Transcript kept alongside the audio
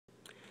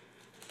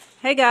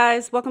Hey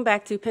guys, welcome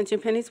back to Pinch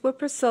and Pennies with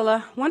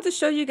Priscilla. I want to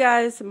show you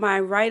guys my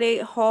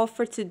Rite haul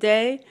for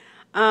today.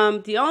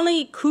 The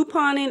only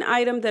couponing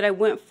item that I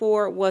went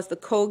for was the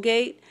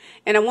Colgate,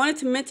 and I wanted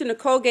to mention the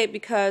Colgate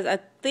because I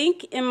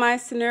think in my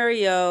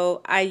scenario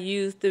I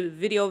used the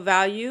video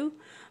value,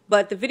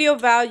 but the video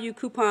value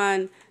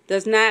coupon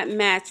does not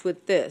match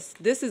with this.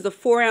 This is a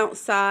 4-ounce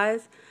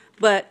size,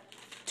 but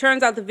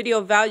turns out the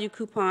video value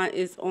coupon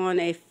is on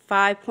a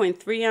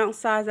 5.3-ounce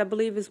size, I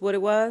believe is what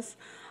it was.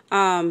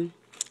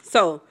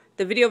 So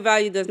the video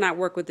value does not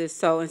work with this.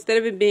 So instead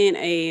of it being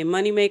a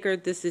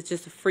moneymaker, this is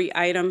just a free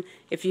item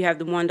if you have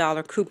the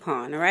 $1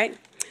 coupon, all right?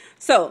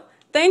 So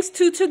thanks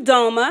to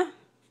Tadoma,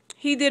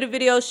 he did a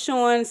video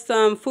showing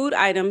some food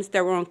items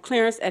that were on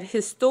clearance at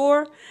his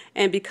store.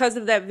 And because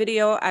of that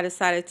video, I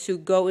decided to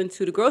go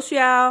into the grocery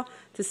aisle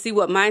to see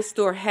what my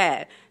store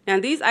had. Now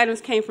these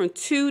items came from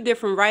 2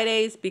 different Rite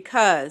Aids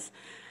because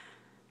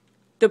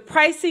the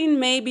pricing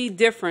may be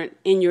different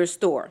in your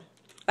store.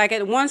 Like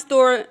at one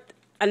store,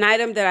 an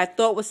item that I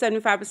thought was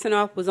 75%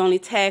 off was only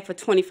tagged for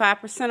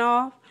 25%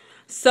 off.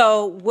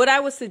 So what I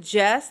would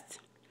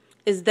suggest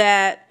is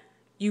that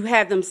you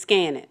have them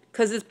scan it,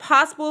 because it's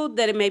possible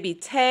that it may be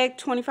tagged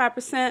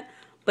 25%,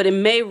 but it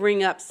may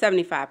ring up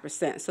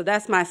 75%. So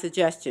that's my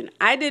suggestion.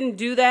 I didn't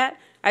do that.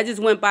 I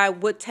just went by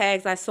what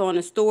tags I saw in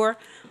the store.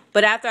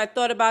 But after I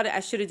thought about it, I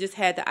should have just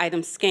had the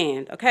item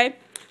scanned, okay?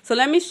 So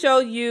let me show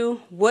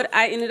you what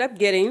I ended up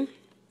getting.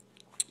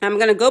 I'm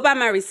going to go by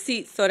my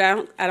receipts so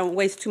that I don't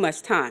waste too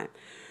much time.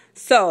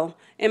 So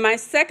in my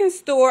second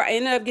store, I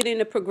ended up getting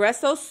the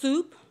Progresso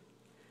soup,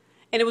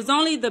 and it was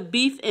only the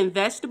beef and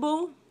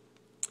vegetable.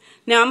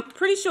 Now I'm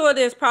pretty sure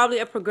there's probably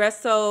a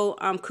Progresso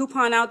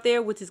coupon out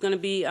there, which is going to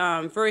be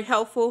very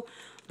helpful.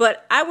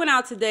 But I went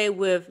out today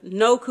with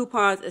no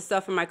coupons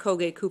except for my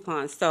Colgate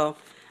coupons, so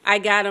I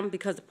got them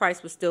because the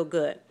price was still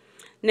good.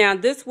 Now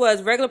this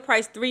was regular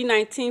price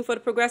 $3.19 for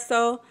the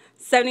Progresso,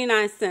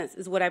 79 cents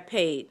is what I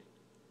paid,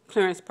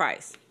 clearance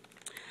price.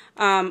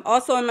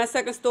 Also in my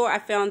second store, I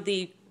found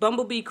the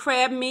bumblebee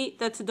crab meat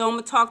that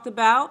Tadoma talked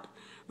about.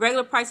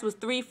 Regular price was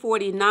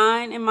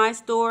 $3.49 in my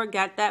store.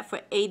 Got that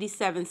for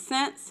 87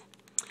 cents.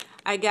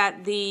 I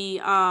got the,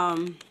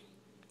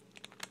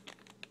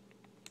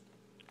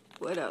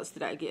 what else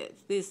did I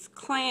get? These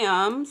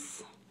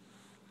clams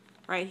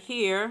right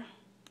here.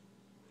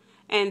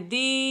 And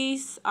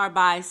these are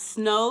by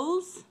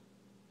Snow's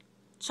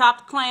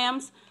chopped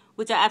clams,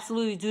 which I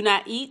absolutely do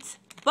not eat,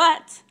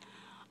 but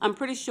I'm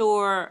pretty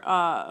sure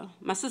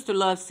my sister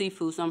loves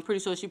seafood, so I'm pretty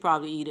sure she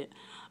probably eat it.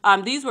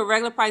 These were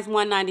regular price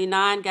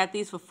 $1.99. Got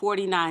these for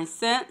 49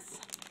 cents.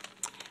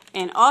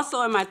 And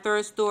also in my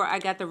third store, I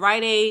got the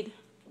Rite Aid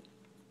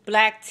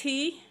black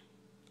tea.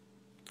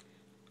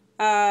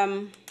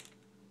 Regular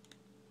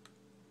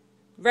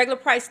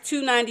price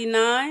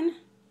 $2.99.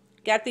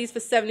 Got these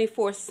for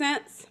 74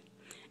 cents.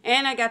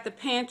 And I got the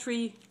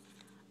pantry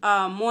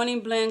morning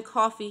blend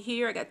coffee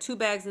here. I got 2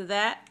 bags of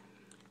that.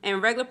 And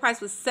regular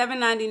price was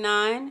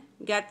 $7.99.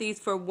 Got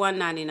these for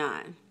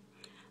 $1.99.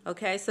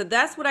 Okay, so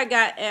that's what I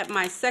got at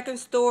my second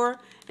store.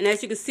 And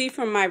as you can see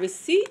from my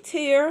receipt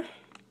here,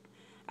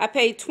 I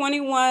paid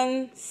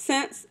 21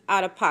 cents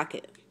out of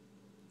pocket.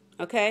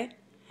 Okay?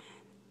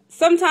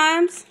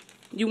 Sometimes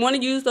you want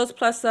to use those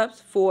plus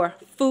ups for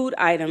food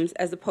items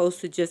as opposed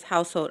to just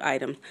household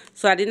items.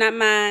 So I did not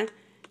mind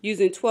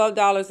using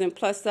 $12 in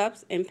plus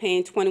ups and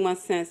paying 21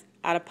 cents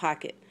out of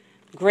pocket.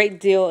 Great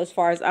deal as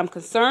far as I'm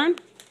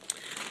concerned.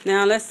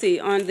 Now let's see,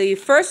 on the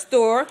first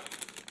store,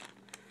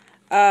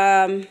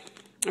 I'm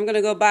going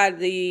to go by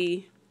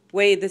the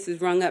way this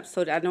is rung up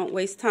so that I don't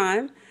waste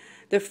time.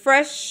 The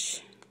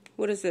fresh,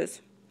 what is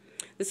this?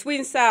 The sweet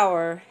and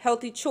sour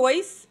healthy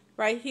choice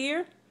right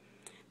here.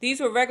 These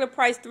were regular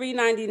price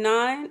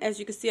 $3.99. As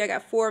you can see, I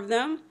got 4 of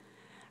them.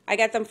 I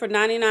got them for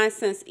 99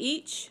 cents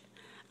each.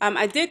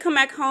 I did come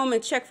back home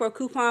and check for a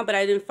coupon, but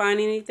I didn't find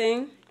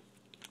anything.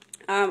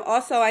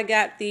 Also, I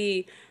got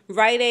the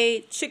Rite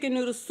Aid chicken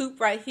noodle soup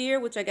right here,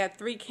 which I got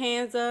 3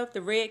 cans of,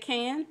 the red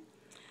can.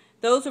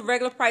 Those are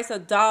regular price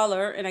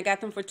 $1, and I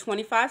got them for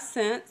 25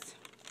 cents.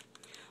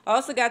 I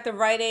also got the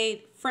Rite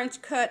Aid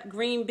French cut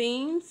green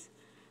beans.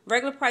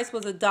 Regular price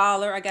was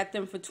 $1. I got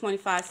them for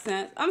 25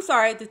 cents. I'm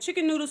sorry, the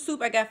chicken noodle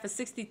soup I got for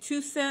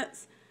 62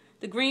 cents.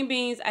 The green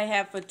beans I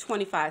have for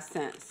 25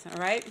 cents,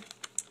 all right?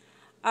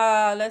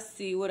 Let's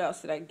see, what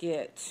else did I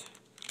get?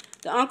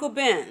 The Uncle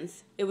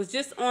Ben's. It was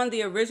just on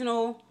the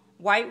original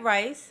white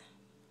rice,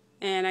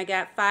 and I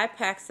got 5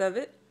 packs of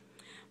it.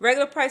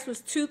 Regular price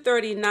was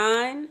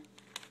 $2.39,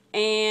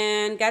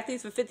 and got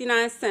these for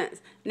 59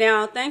 cents.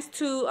 Now, thanks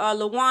to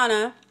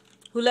Lawana,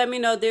 who let me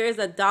know there is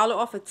 $1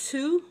 off of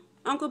 2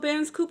 Uncle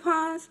Ben's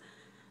coupons.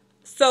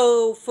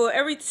 So for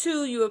every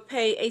 2, you would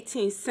pay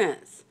 18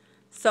 cents.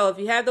 So if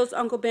you have those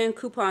Uncle Ben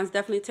coupons,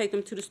 definitely take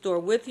them to the store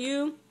with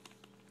you.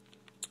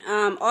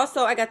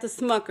 Also, I got the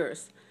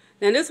Smuckers.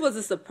 Now, this was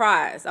a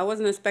surprise. I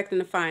wasn't expecting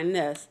to find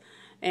this.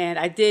 And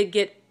I did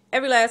get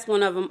every last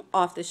one of them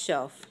off the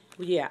shelf.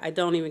 Yeah, I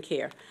don't even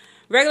care.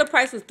 Regular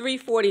price was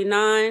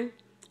 $3.49,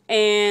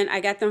 and I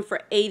got them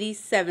for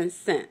 87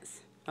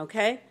 cents.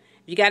 Okay?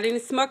 If you got any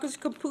Smuckers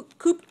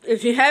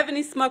if you have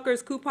any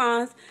Smuckers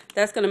coupons,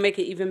 that's going to make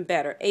it even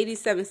better.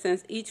 87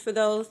 cents each for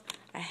those.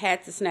 I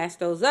had to snatch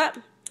those up.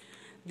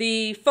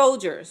 The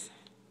Folgers.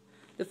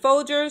 The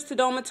Folgers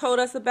Tadoma told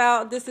us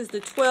about. This is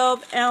the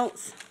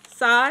 12-ounce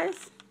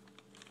size.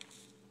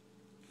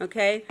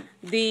 Okay.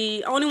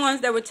 The only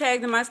ones that were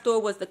tagged in my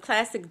store was the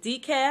classic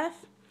decaf.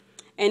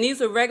 And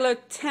these are regular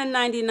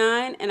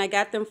 $10.99, and I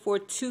got them for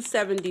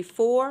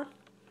 $2.74.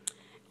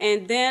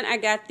 And then I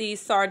got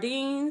these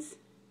sardines,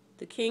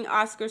 the King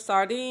Oscar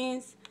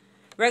sardines.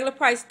 Regular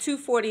price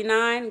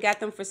 $2.49,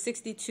 got them for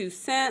 62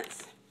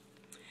 cents.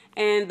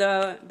 And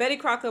the Betty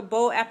Crocker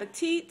Bowl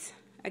Appetit,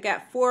 I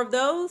got 4 of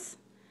those.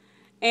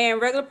 And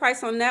regular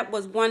price on that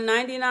was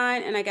 $1.99,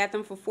 and I got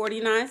them for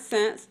 49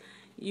 cents.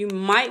 You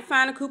might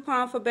find a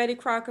coupon for Betty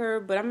Crocker,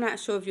 but I'm not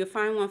sure if you'll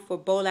find one for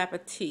Bowl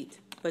Appetit.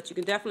 But you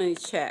can definitely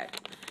check.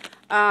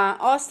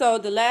 Also,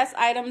 the last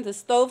item, the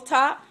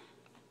stovetop.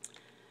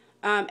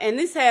 And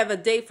these have a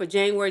date for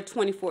January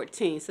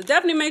 2014. So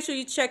definitely make sure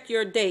you check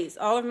your dates.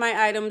 All of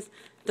my items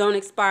don't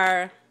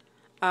expire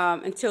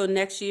until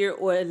next year,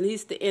 or at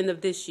least the end of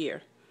this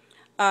year.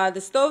 The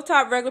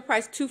stovetop regular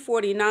price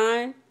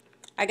 $2.49.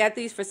 I got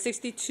these for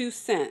 62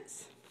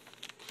 cents.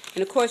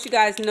 And of course, you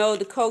guys know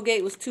the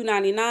Colgate was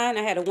 $2.99.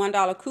 I had a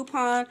 $1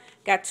 coupon,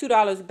 got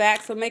 $2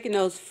 back, so making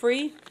those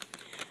free.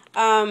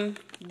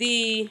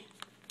 The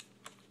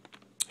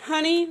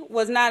honey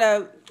was not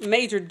a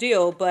major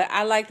deal, but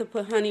I like to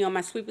put honey on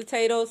my sweet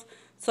potatoes,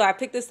 so I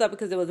picked this up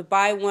because it was a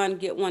buy one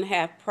get one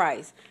half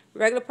price.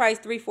 Regular price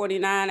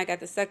 $3.49. I got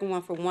the second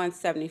one for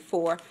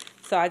 $1.74,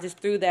 so I just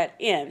threw that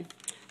in.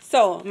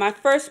 So my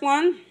first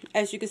one,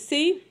 as you can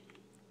see,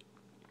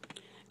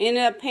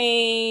 ended up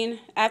paying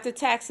after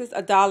taxes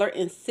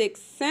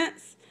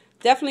 $1.06.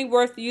 Definitely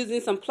worth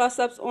using some plus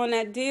ups on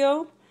that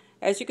deal.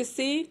 As you can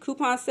see,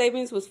 coupon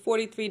savings was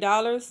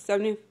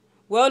 $43.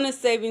 Wellness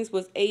savings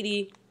was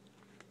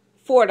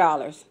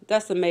 $84.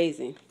 That's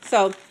amazing.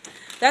 So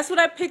that's what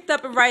I picked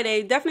up at Rite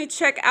Aid. Definitely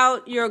check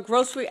out your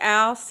grocery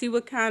aisle. See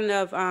what kind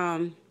of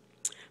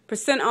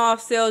percent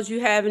off sales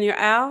you have in your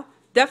aisle.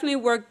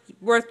 Definitely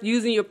worth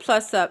using your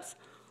plus ups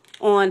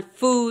on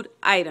food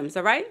items.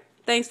 All right.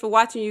 Thanks for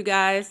watching, you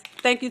guys.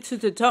 Thank you to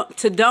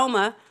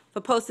Tadoma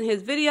for posting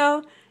his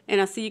video, and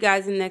I'll see you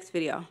guys in the next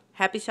video.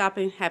 Happy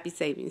shopping, happy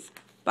savings.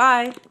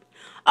 Bye.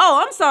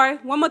 Oh, I'm sorry.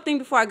 One more thing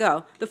before I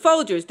go. The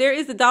Folgers. There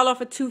is a $1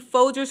 for 2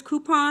 Folgers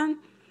coupon.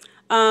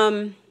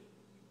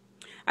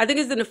 I think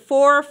it's in the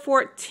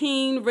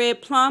 414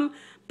 red plum,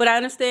 but I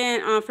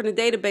understand from the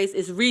database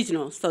it's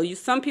regional. So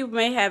some people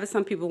may have it,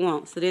 some people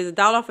won't. So there's a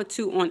 $1 for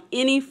 2 on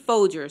any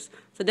Folgers.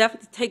 So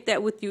definitely take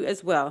that with you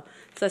as well.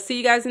 So I'll see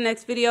you guys in the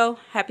next video.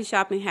 Happy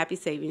shopping, happy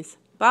savings.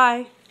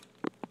 Bye.